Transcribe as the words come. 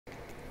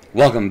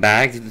Welcome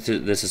back.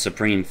 This is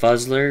Supreme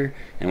Fuzzler,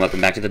 and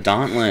welcome back to the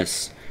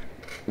Dauntless.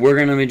 We're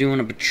going to be doing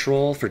a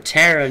patrol for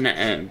Terra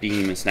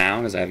beams now,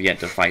 because I have yet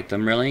to fight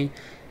them, really.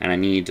 And I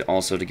need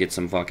also to get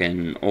some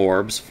fucking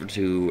orbs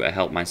to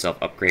help myself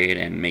upgrade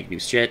and make new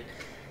shit.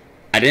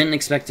 I didn't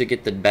expect to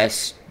get the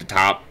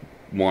top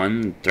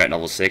one, threat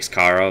level 6,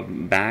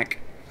 Karabach.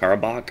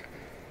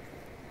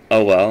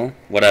 Oh well,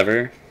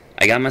 whatever.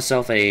 I got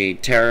myself a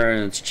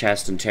Terra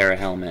chest and Terra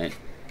helmet.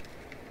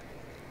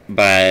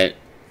 But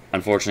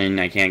unfortunately,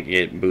 I can't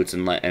get boots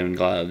and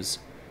gloves.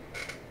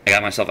 I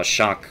got myself a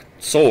shock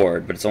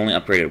sword, but it's only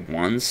upgraded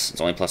once. It's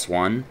only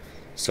 +1,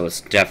 so it's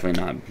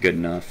definitely not good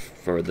enough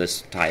for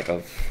this type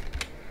of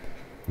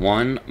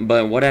one.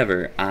 But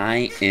whatever,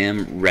 I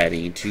am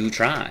ready to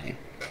try.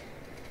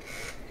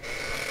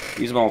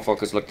 These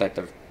motherfuckers look like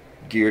they're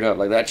geared up.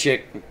 Like that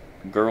chick,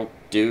 girl,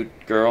 dude,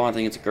 girl, I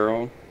think it's a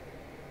girl.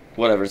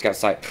 Whatever, it's got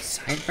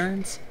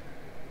sideburns?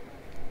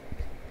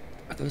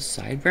 Are those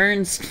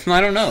sideburns?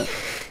 I don't know.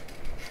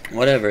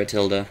 Whatever,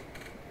 Atilda.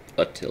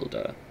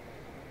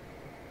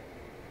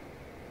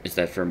 Is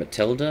that for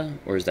Matilda,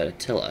 or is that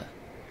Attila?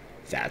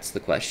 That's the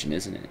question,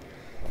 isn't it?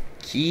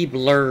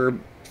 Keebler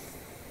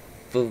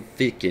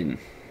Fikin.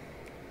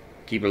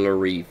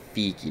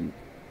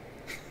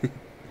 And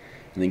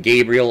then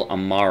Gabriel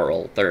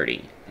Amaral,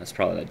 30. That's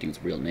probably that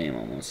dude's real name,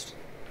 almost.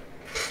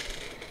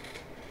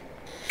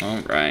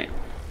 Alright.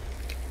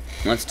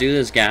 Let's do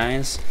this,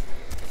 guys.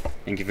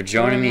 Thank you for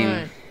joining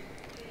me.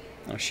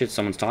 Oh shit,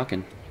 someone's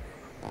talking.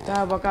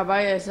 Tá, vou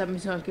acabar essa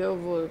missão aqui, eu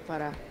vou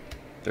parar.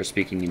 They're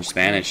speaking in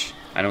Spanish.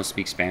 I don't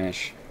speak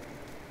Spanish.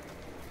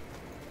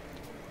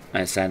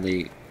 I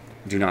sadly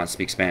do not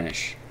speak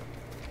Spanish.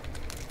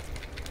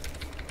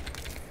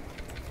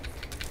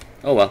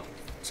 Oh well,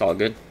 it's all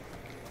good.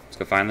 Let's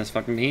go find this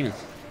fucking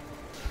behemoth.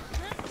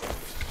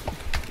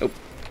 Nope.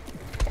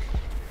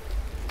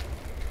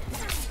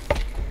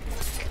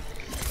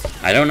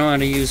 I don't know how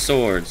to use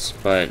swords,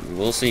 but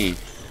we'll see.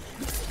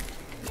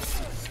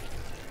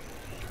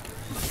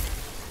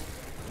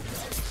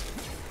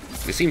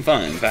 They seem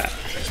fun, in fact.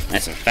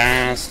 Nice and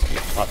fast.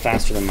 A lot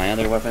faster than my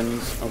other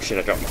weapons. Oh shit,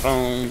 I dropped my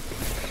phone.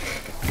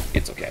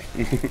 It's okay.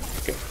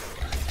 Okay.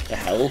 The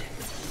hell?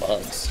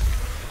 Bugs.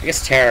 I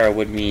guess Terra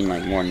would mean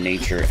like more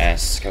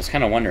nature-esque. I was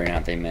kind of wondering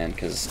what they meant,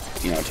 because,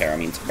 you know, Terra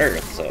means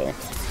Earth, so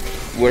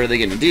what are they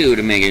gonna do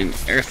to make it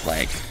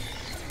Earth-like?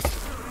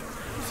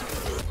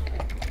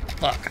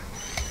 Fuck.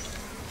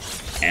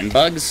 And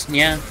bugs?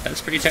 Yeah,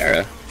 that's pretty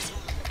Terra.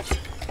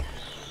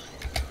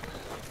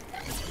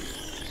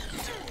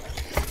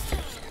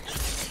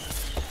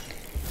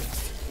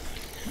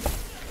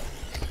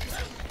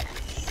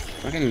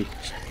 Fucking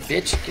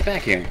bitch, get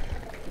back here.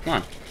 Come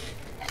on.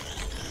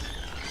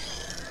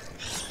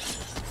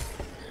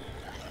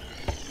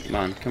 Come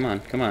on, come on,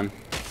 come on.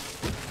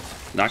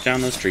 Knock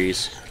down those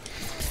trees.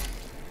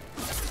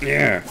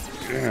 Yeah,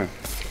 yeah.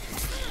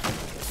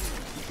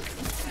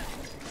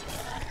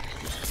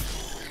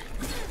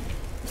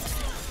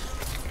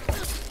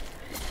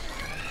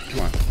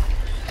 Come on.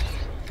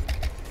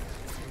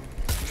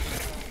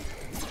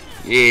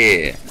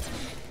 Yeah.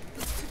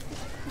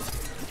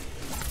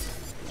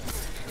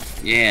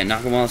 Yeah,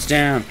 knock them all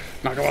down.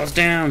 Knock them all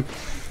down.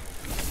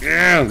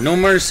 Yeah, no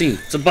mercy.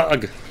 It's a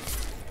bug.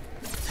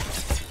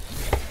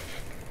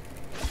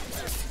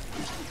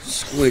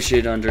 Squish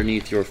it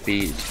underneath your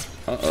feet.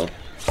 Uh-oh.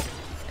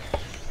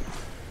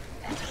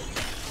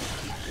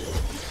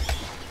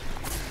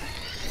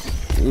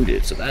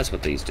 Wounded, so that's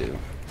what these do.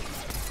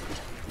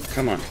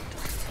 Come on.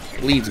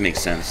 Bleeds makes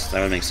sense. That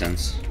would make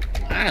sense.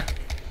 Ah!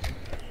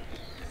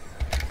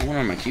 I wonder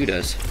what my Q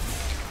does.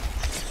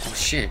 Oh,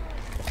 shit.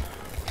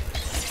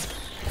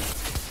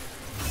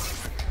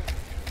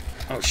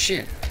 Oh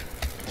shit.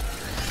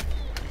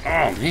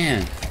 Oh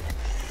man.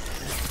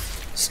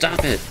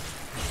 Stop it.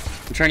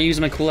 I'm trying to use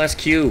my cool ass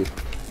Q.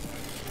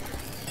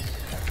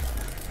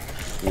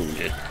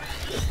 Wounded.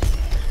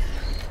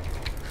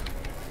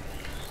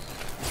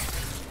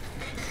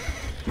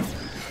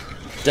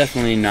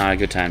 Definitely not a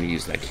good time to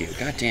use that Q.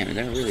 God damn it,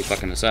 they're really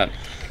fucking us up.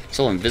 It's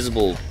all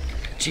invisible.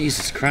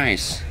 Jesus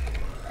Christ.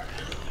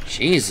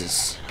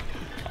 Jesus.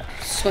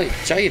 Sweet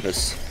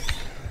Javis.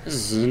 This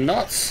is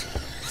nuts.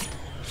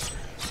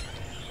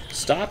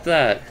 Stop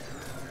that.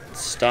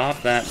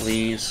 Stop that,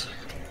 please.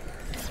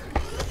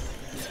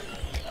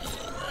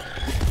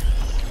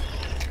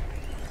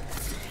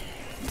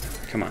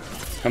 Come on.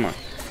 Come on.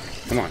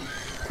 Come on.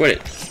 Quit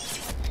it.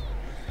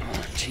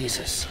 Oh,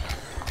 Jesus.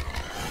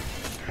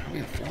 How do we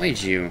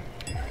avoid you?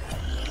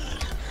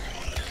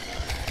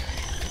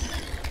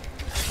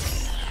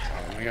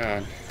 Oh, my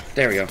God.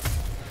 There we go.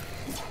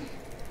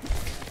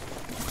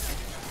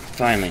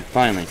 Finally.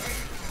 Finally.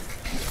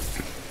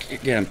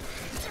 Get him.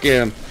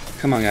 Get him.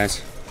 Come on,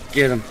 guys.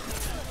 Get him.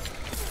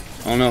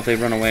 I don't know if they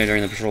run away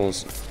during the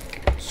patrols.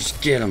 Just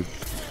get him.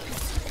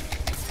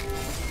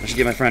 I should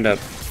get my friend up.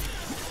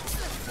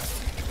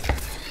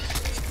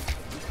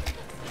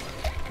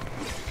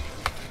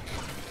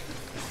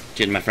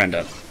 Getting my friend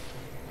up.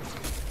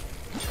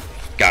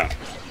 Got him.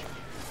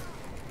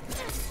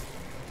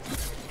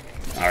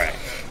 Alright.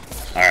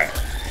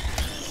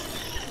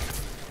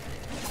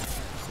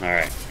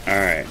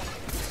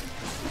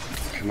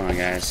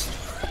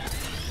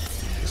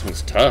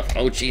 tough.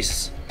 Oh,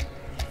 Jesus.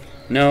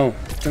 No,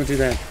 don't do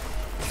that.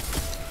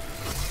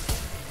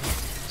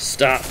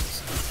 Stop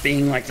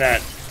being like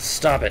that.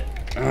 Stop it.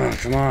 Oh,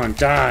 come on,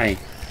 die.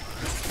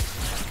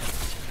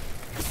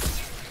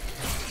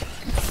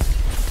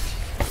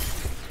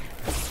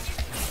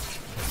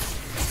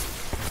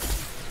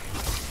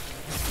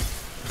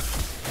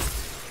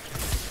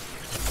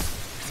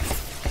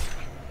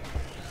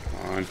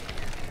 Come on.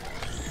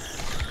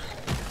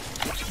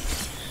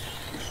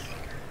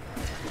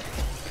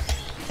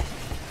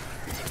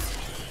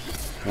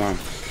 Come on.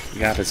 You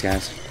got this,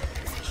 guys.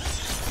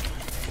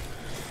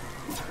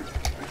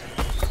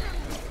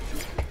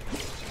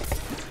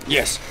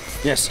 Yes,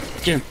 yes,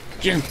 get him,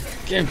 get him,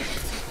 get him.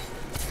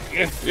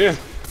 Yeah, yeah.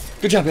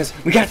 Good job, guys.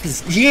 We got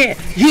this. Yeah,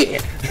 yeah.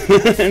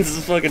 This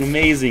is fucking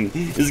amazing.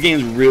 This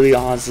game's really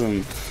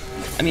awesome.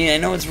 I mean, I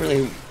know it's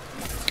really,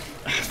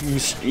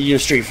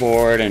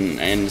 straightforward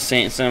and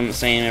same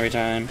every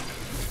time,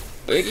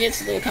 but it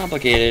gets a little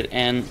complicated.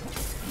 And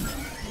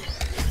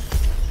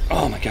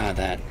oh my god,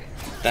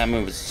 that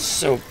move is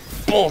so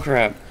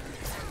bullcrap.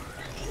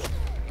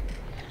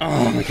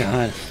 Oh my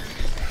god.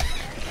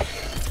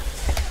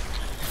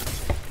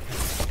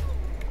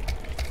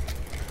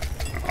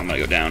 I'm gonna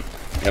go down.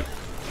 Yep.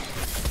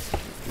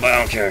 But I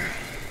don't care.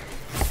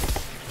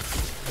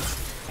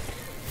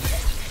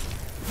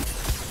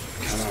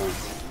 Come on.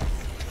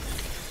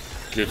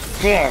 Get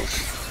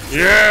close.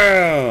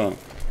 Yeah!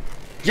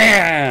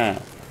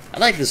 Yeah! I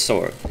like this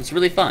sword. It's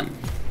really fun.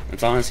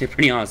 It's honestly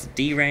pretty awesome.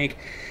 D rank.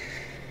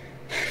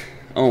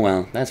 Oh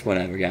well, that's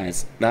whatever,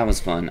 guys. That was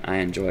fun. I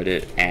enjoyed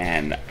it.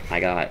 And I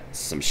got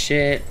some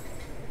shit.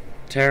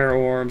 Terror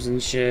orbs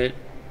and shit.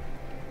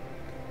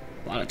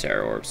 A lot of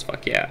terror orbs.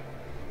 Fuck yeah.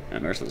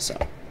 And Merciless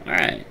Cell.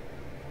 Alright.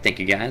 Thank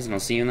you guys, and I'll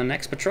see you in the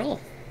next patrol.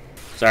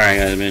 Sorry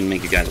I didn't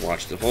make you guys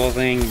watch the whole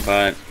thing,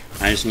 but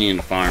I just needed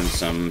to farm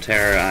some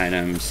Terra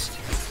items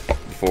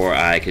before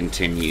I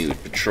continued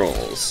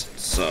patrols.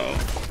 So,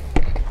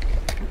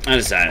 I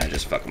decided I'd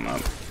just fuck them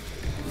up.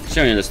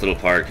 Showing you this little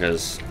part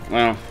because,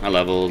 well, I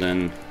leveled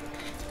and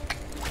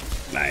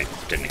I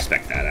didn't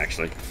expect that,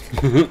 actually.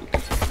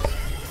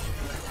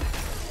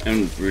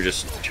 And we were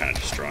just trying to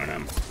destroy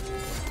them.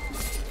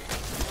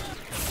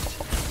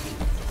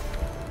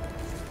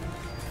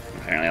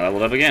 Apparently I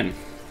leveled up again.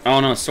 Oh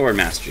no, sword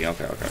mastery.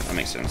 Okay, okay, that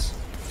makes sense.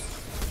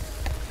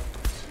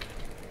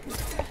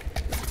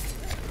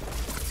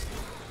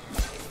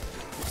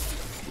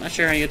 I'm not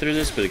sure how you get through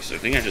this, but I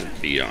think I just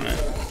beat on it.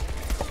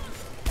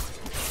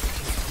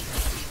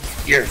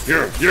 Yeah,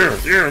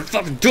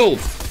 fucking dope!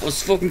 That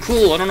was fucking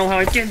cool, I don't know how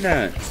I did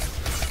that.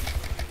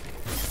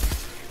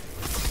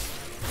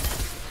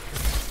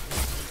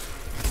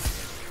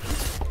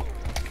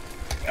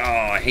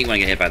 Oh, I hate when I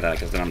get hit by that,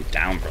 because then I'm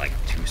down for like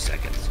 2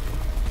 seconds.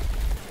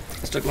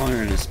 This took longer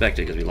than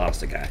expected because we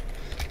lost a guy.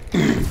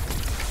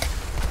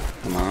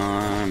 Come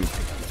on.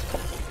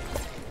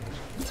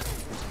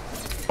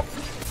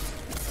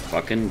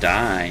 Fucking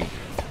die.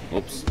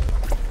 Whoops.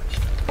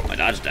 I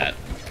dodged that.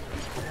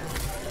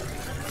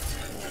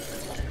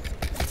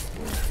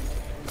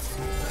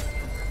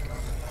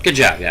 Good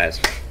job, guys.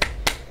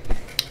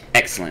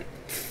 Excellent.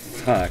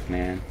 Fuck,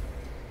 man.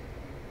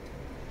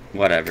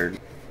 Whatever.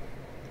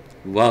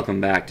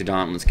 Welcome back to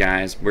Dauntless,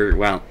 guys.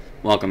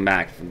 Welcome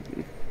back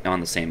on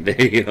the same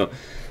video.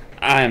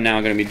 I am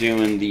now going to be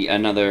doing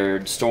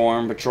another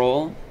Storm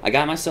Patrol. I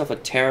got myself a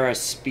Terra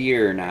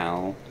Spear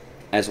now,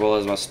 as well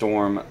as my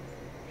Storm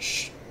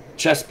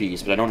chest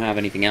piece, but I don't have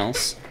anything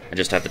else. I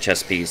just have the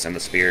chest piece and the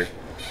spear.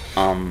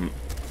 Yeah,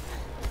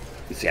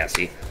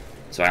 see?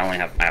 So I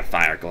have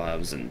fire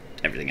gloves and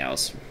everything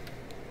else.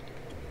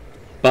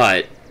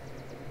 But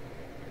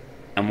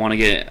I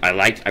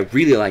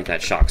really like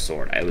that shock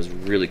sword. It was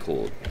really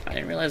cool. I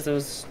didn't realize that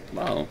was,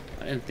 whoa,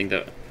 I didn't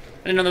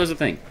know that was a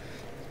thing.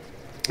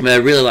 But I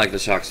really like the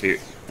shock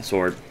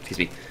sword, excuse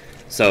me.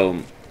 So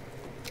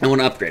I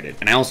want to upgrade it,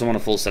 and I also want a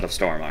full set of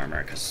storm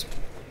armor because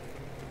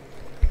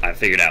I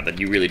figured out that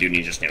you really do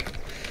need just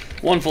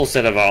one full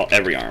set of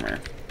every armor,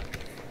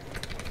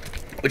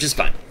 which is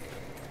fine.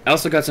 I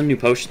also got some new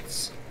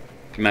potions.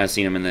 You might have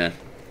seen them in the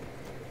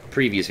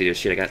previous video.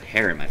 Shit, I got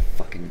hair in my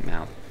fucking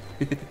mouth.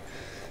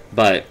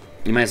 But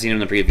you might have seen them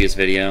in the previous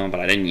video, but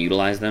I didn't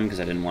utilize them because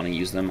I didn't want to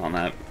use them on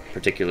that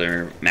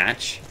particular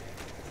match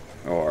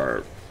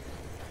or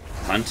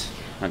hunt.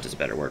 Hunt is a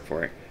better word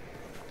for it.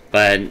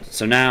 But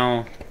so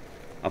now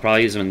I'll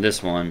probably use them in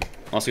this one.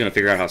 I'm also gonna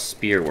figure out how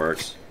spear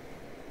works.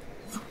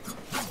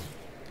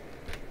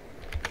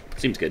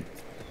 Seems good.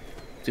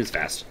 Seems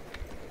fast.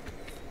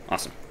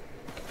 Awesome.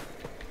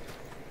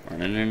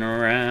 Running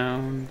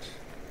around,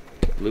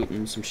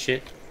 looting some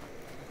shit.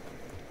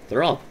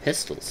 They're all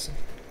pistols.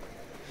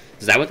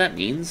 Is that what that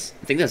means?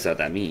 I think that's what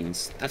that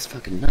means. That's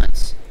fucking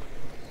nuts.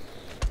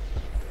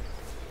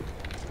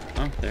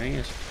 Oh, there he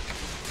is.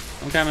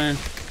 I'm coming.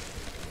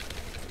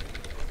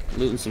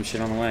 Looting some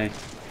shit on the way.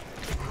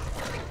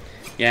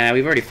 Yeah,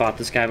 we've already fought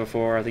this guy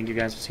before. I think you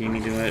guys have seen me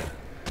do it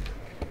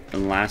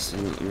in the last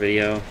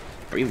video,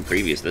 or even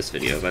previous this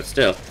video, but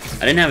still.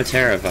 I didn't have a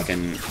Terra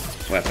fucking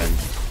weapon.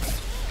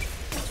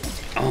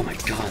 Oh my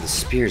god, the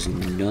spear's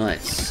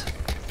nuts.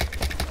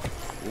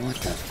 What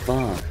the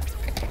fuck?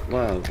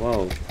 Whoa,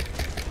 whoa.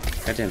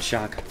 Goddamn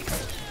shock.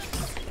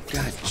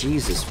 God,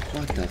 Jesus,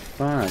 what the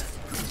fuck?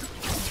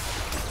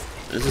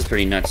 This is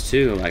pretty nuts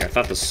too. Like, I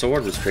thought the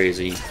sword was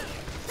crazy.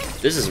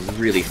 This is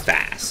really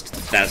fast.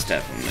 That's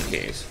definitely the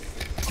case.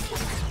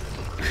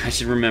 I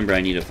should remember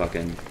I need to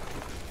fucking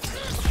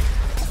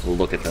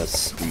look at the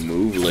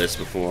move list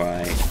before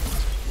I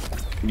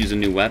use a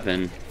new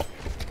weapon.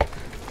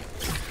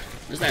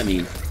 What does that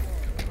mean?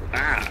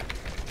 Ah!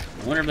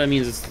 I wonder if that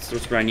means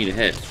it's where I need to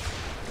hit.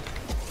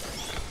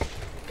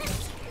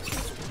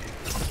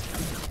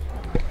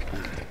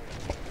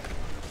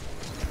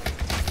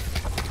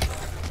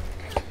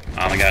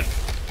 Oh my god.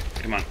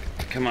 Come on.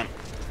 Come on.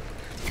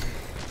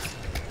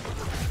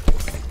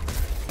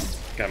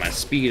 Got my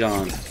speed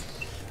on.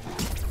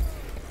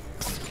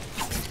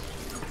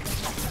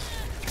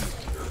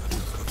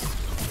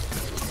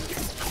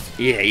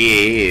 Yeah,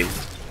 yeah, yeah.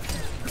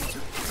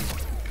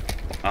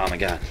 Oh my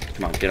god.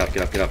 Come on, get up,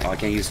 get up, get up. Oh, I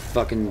can't use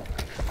fucking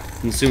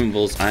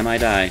consumables. I might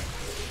die.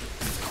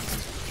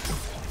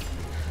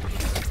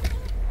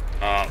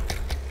 Oh.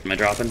 Am I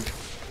dropping?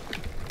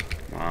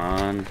 Come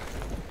on.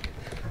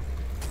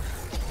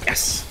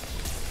 Yes!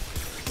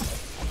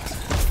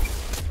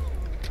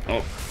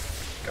 Oh.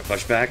 Got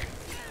pushed back.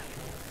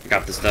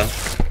 Got this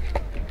stuff.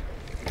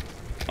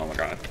 Oh my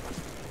god.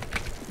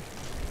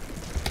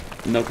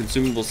 No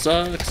consumable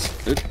sucks.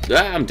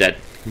 Ah, I'm dead.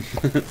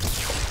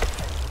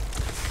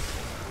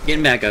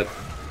 Getting back up.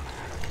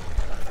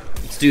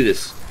 Let's do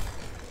this.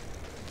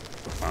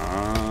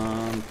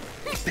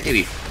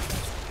 Baby.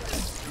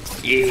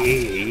 Yeah.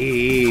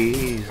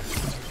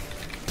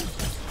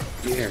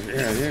 Yeah,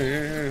 yeah,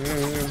 yeah,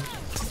 yeah.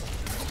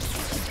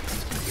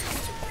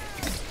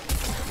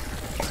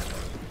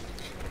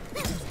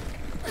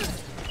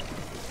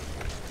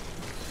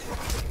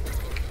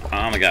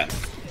 Oh my god.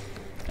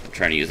 I'm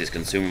trying to use these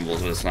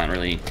consumables, but it's not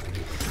really...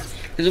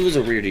 Because it was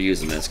a weird to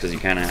use in this, because you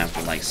kind of have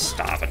to, like,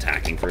 stop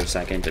attacking for a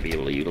second to be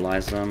able to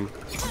utilize them.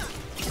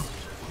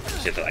 So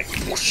you have to, like,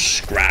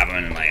 whoosh, grab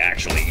them and, like,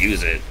 actually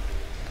use it.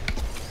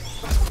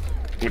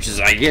 Which is,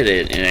 I get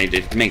it, and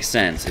it makes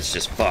sense. It's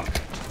just fuck.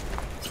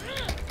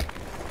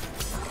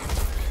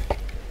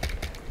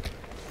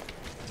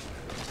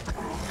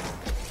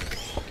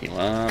 Heal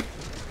up.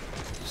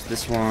 Just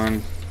this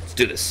one. Let's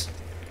do this.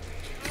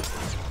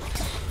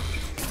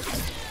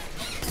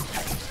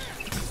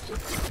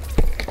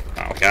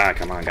 Oh god,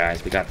 come on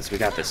guys. We got this, we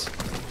got this.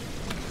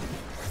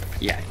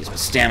 Yeah, use my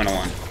stamina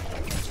one.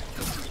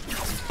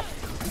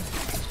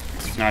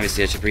 And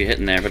obviously I should be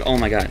hitting there, but oh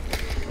my god.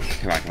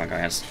 Come on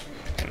guys.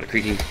 The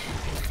creaking.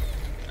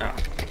 Ah.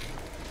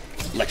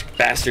 Electric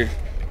bastard.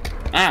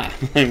 Ah!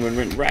 I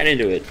went right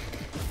into it.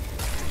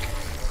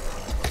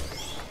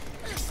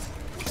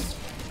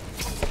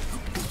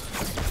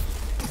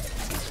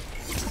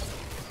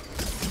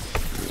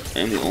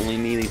 I'm the only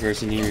melee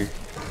person here.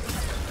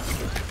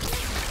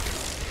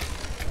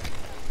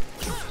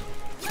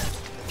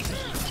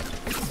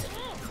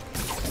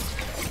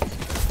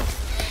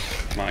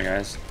 Come on,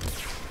 guys.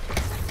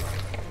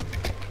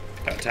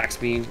 Got attack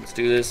speed. Let's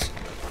do this.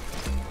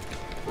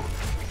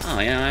 Oh,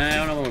 yeah, I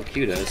don't know what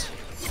Q does.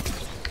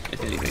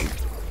 If anything.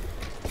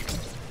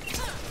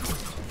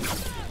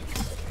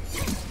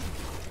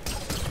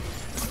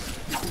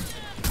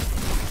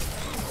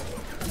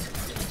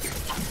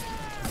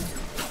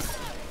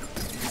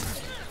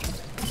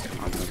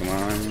 Come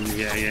on.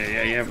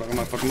 Yeah.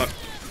 Fuck him up.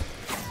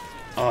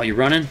 Oh, you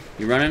running?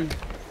 You running?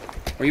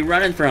 Where you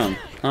running from?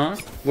 Huh?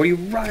 Where you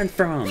running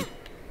from?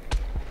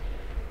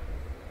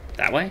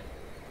 That way?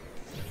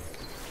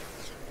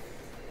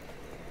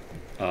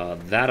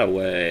 That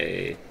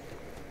away.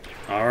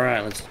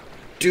 Alright, let's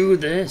do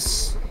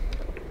this.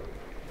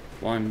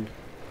 One,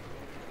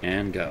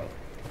 and go.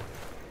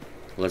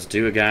 Let's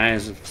do it,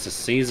 guys. Let's just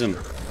seize him.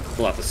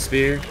 Pull out the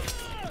spear.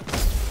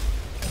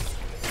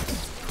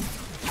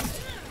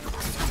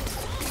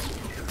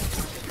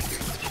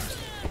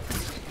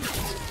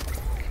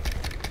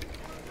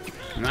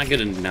 I'm not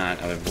good at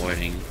not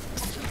avoiding.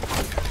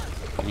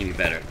 I need to be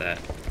better at that.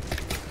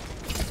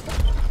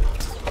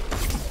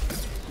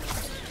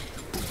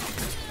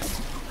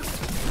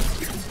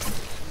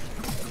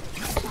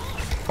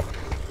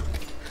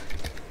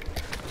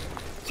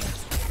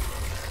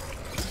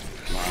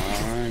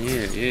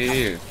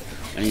 Yeah.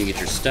 I need to get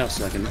your stuff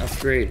so I can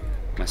upgrade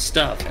my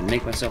stuff and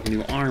make myself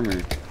new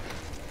armor.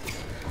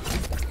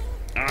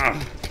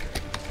 Ah!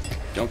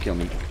 Don't kill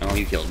me. Oh,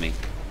 you killed me.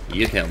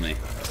 You killed me.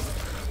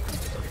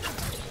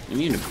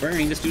 Immune to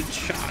burning. This dude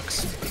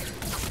shocks.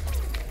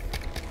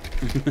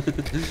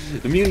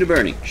 Immune to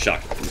burning.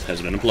 Shock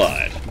has been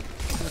applied.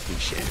 Fucking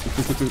shit.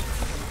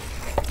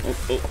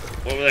 Oh,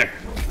 over there.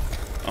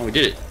 Oh, we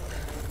did it.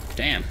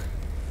 Damn.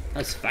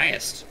 That's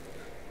fast.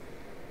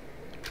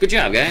 Good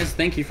job, guys.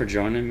 Thank you for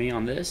joining me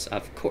on this.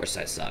 Of course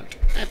I sucked.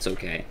 That's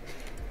okay.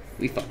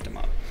 We fucked him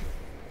up.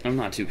 I'm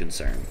not too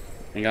concerned.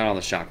 I got all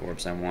the shock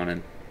orbs I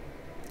wanted.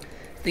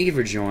 Thank you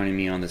for joining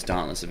me on this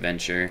Dauntless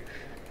adventure.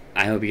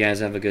 I hope you guys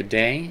have a good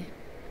day.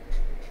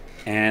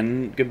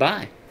 and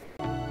goodbye.